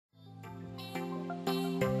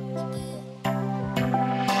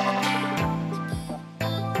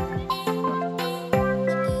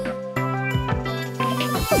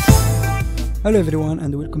Hello everyone,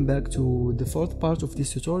 and welcome back to the fourth part of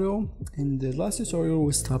this tutorial. In the last tutorial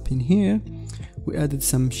we stopped in here. We added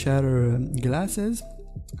some shatter glasses,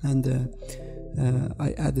 and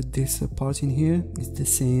I added this part in here. It's the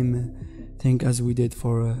same thing as we did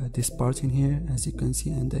for this part in here, as you can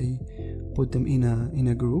see, and I put them in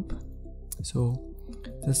a group. So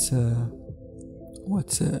that's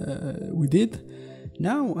what we did.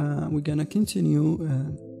 Now we're gonna continue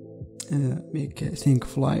make a thing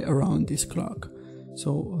fly around this clock.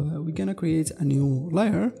 So we're gonna create a new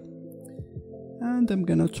layer, and I'm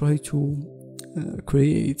gonna try to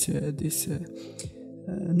create these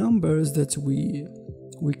numbers that we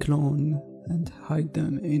clone and hide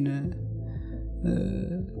them in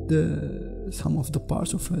some of the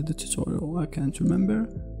parts of the tutorial. I can't remember,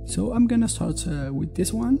 so I'm gonna start with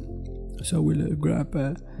this one. So we'll grab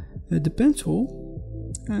the pen tool,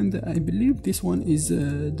 and I believe this one is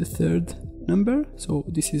the third number. So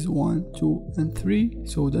this is 1, 2 and 3,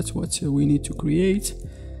 so that's what we need to create.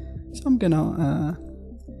 So I'm gonna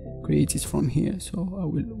create it from here. So I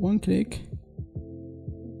will one click,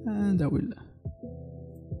 and I will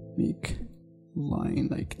make a line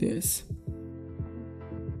like this.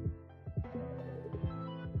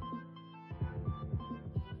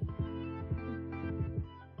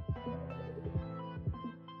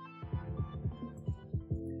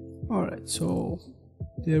 Alright, so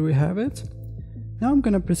there we have it. Now I'm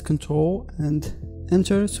gonna press Ctrl and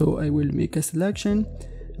Enter, so I will make a selection,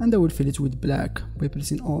 and I will fill it with black by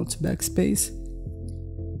pressing Alt Backspace.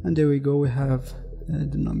 And there we go, we have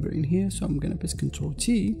the number in here. So I'm gonna press Ctrl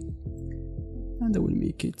T, and I will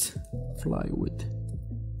make it fly with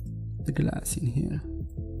the glass in here.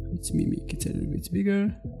 Let me make it a little bit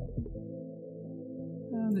bigger,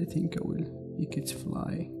 and I think I will make it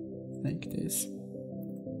fly like this.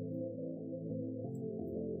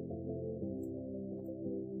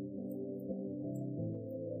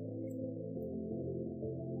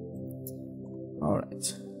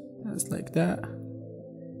 Alright, that's like that.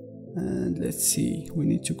 And let's see, we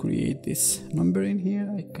need to create this number in here.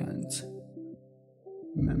 I can't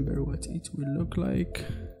remember what it will look like.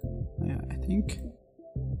 Yeah, I think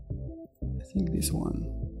this one.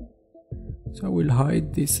 So I will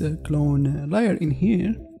hide this clone layer in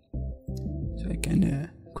here, so I can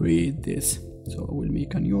create this. So I will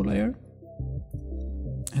make a new layer.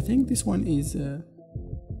 I think this one is the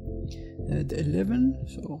 11,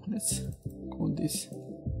 so let's call this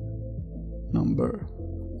number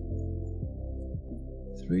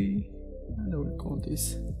 3, and I will call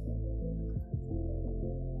this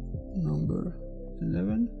number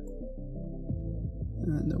 11,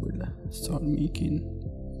 and I will start making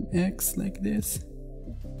an X like this.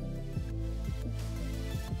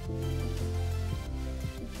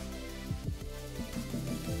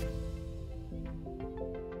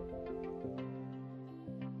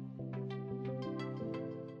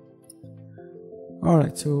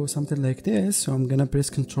 Alright, so something like this. So I'm gonna press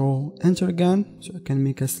Ctrl Enter again, so I can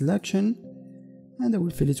make a selection, and I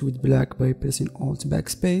will fill it with black by pressing Alt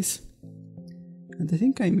Backspace. And I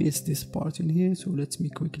think I missed this part in here, so let me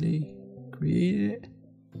quickly create it.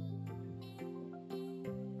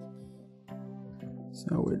 So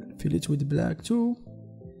I will fill it with black too.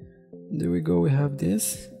 And there we go, we have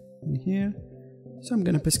this in here. So I'm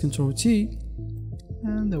gonna press Ctrl T,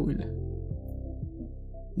 and I will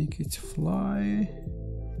make it fly.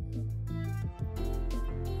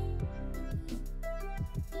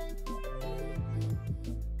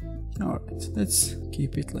 Alright, let's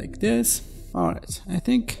keep it like this. Alright, I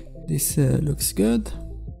think this looks good.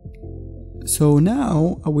 So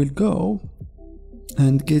now I will go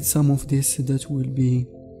and get some of this that will be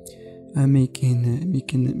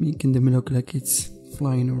making them look like it's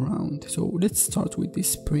flying around. So let's start with this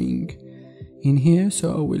spring in here.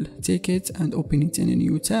 So I will take it and open it in a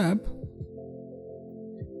new tab,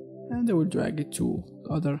 and I will drag it to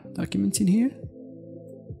other documents in here,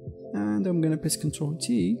 and I'm gonna press Ctrl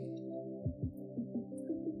T,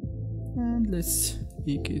 and let's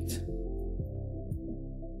make it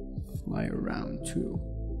fly around too,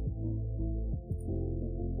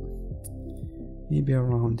 maybe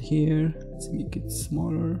around here. Let's make it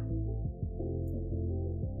smaller.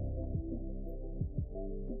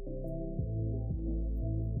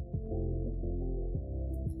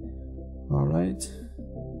 Alright,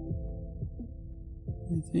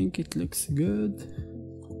 I think it looks good.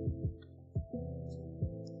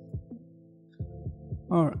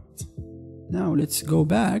 Alright, now let's go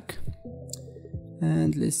back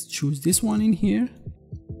and let's choose this one in here,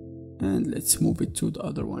 and let's move it to the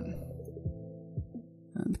other one,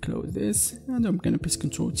 and close this, and I'm gonna press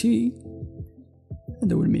Ctrl T, and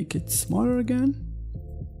I will make it smaller again.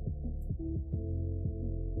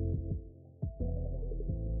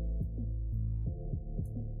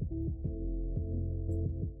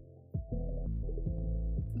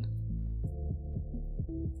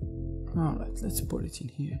 Alright, let's put it in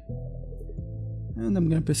here. And I'm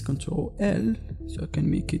gonna press Ctrl L so I can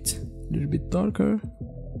make it a little bit darker.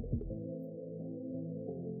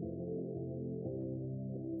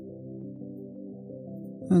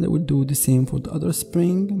 And I will do the same for the other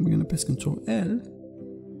spring. I'm gonna press Ctrl L.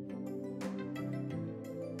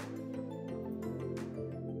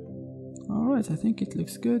 Alright, I think it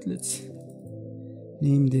looks good. Let's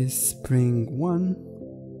name this spring 1.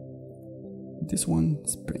 This one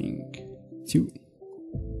spring 2.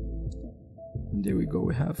 And there we go,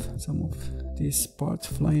 we have some of these parts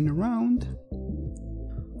flying around.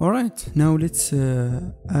 Alright, now let's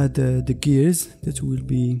add the gears that we'll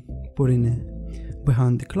be putting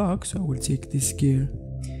behind the clock. So I will take this gear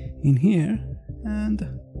in here and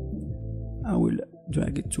I will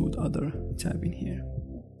drag it to the other tab in here.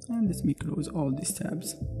 And let me close all these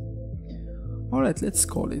tabs. Alright, let's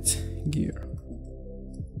call it gear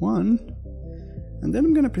 1. And then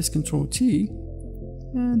I'm gonna press Ctrl T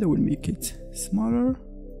and I will make it smaller.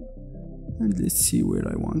 And let's see where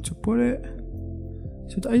I want to put it.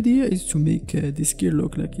 So the idea is to make this gear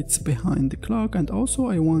look like it's behind the clock, and also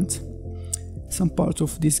I want some part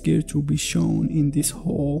of this gear to be shown in this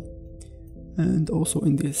hole and also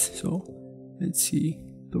in this. So let's see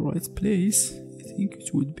the right place. I think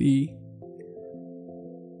it would be,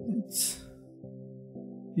 let's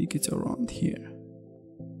make it around here.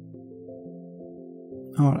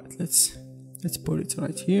 Alright, let's put it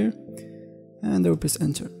right here and I will press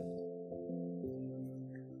enter.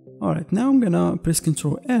 Alright, now I'm gonna press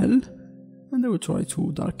Ctrl L and I will try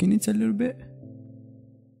to darken it a little bit.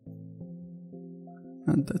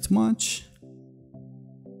 Not that much.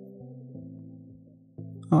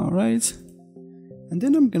 Alright, and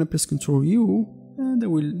then I'm gonna press Ctrl U and I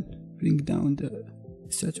will bring down the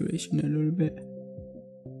saturation a little bit.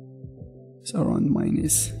 It's around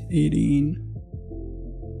 -18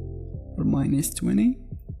 or -20.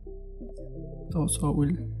 Also I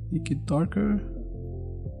will make it darker.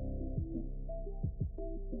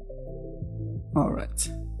 Alright,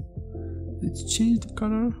 let's change the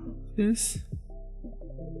color of this.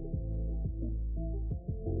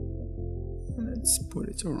 Let's put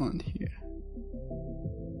it around here.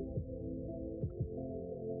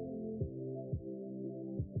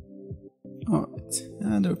 Alright,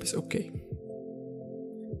 and I will press OK.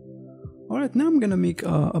 Alright, now I'm gonna make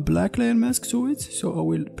a black layer mask to it. So I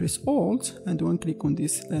will press Alt and one click on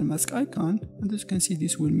this layer mask icon, and as you can see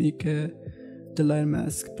this will make the layer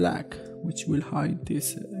mask black, which will hide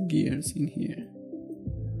these gears in here.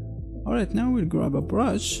 Alright, now we'll grab a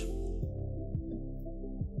brush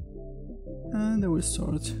and I will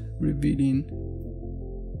start revealing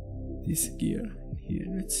this gear here.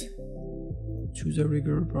 Let's choose a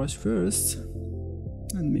regular brush first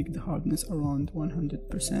and make the hardness around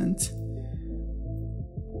 100%.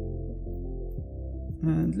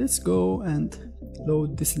 And let's go and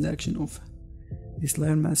load the selection of this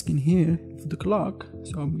layer mask in here of the clock.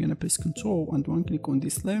 So I'm gonna press Ctrl and one click on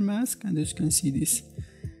this layer mask, and as you can see this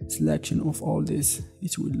selection of all this,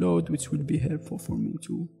 it will load, which will be helpful for me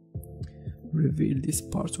to reveal this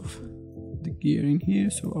part of the gear in here.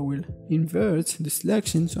 So I will invert the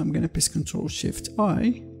selection. So I'm gonna press Ctrl Shift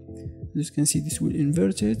I. As you can see this will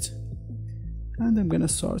invert it, and I'm gonna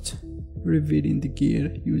start revealing the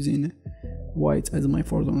gear using white as my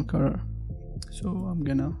foreground color. So I'm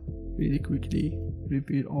gonna really quickly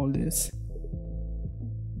reveal all this.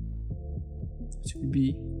 It will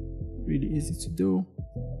be really easy to do.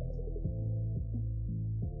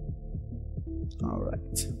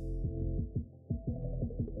 Alright,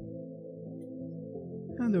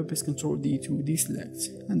 and I'll press Ctrl D to deselect,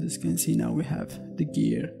 and as you can see now we have the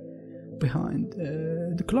gear behind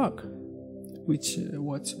the clock, which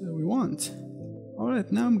what we want.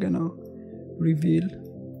 Alright, now I'm gonna reveal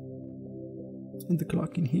the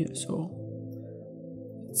clock in here. So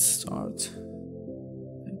let's start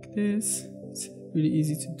like this. It's really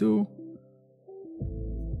easy to do.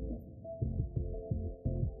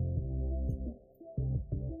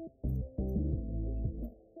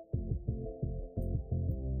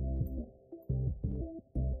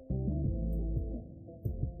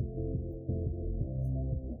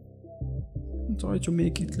 Try to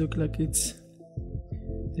make it look like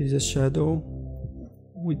there's a shadow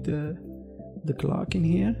with the clock in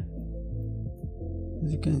here,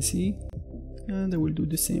 as you can see, and I will do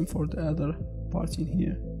the same for the other part in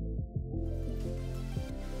here.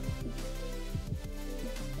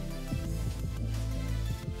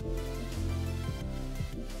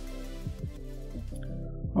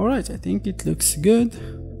 Alright, I think it looks good.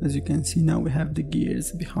 As you can see now we have the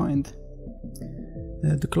gears behind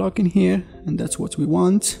the clock in here, and that's what we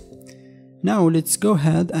want. Now let's go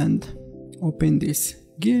ahead and open this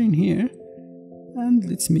gear in here, and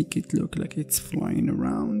let's make it look like it's flying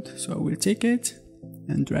around. So I will take it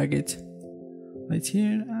and drag it right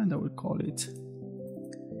here, and I will call it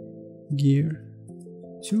gear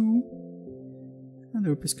 2, and I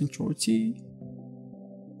will press Ctrl T,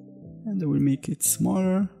 and I will make it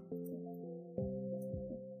smaller,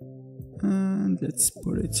 and let's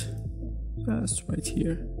put it just right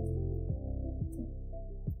here.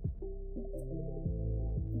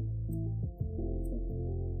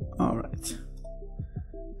 Alright,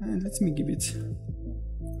 and let me give it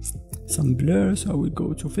some blur. So I will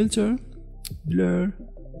go to filter, blur,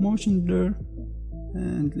 motion blur,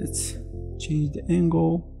 and let's change the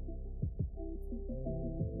angle,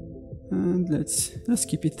 and let's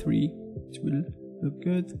keep it 3. It will look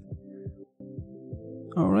good.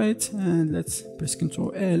 Alright, and let's press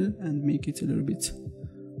Ctrl L and make it a little bit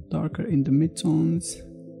darker in the midtones.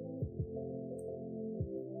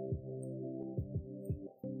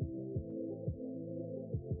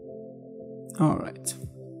 Alright,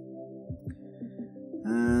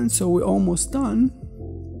 and so we're almost done,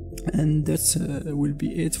 and that's will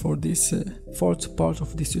be it for this fourth part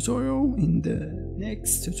of this tutorial. In the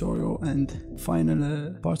next tutorial and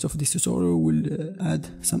final part of this tutorial, we'll add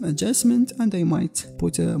some adjustment, and I might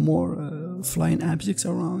put more flying objects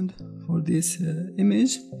around for this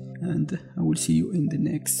image, and I will see you in the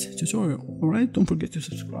next tutorial. Alright, don't forget to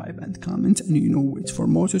subscribe and comment, and wait for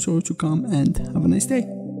more tutorials to come, and have a nice day.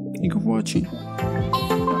 Thank you for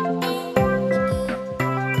watching.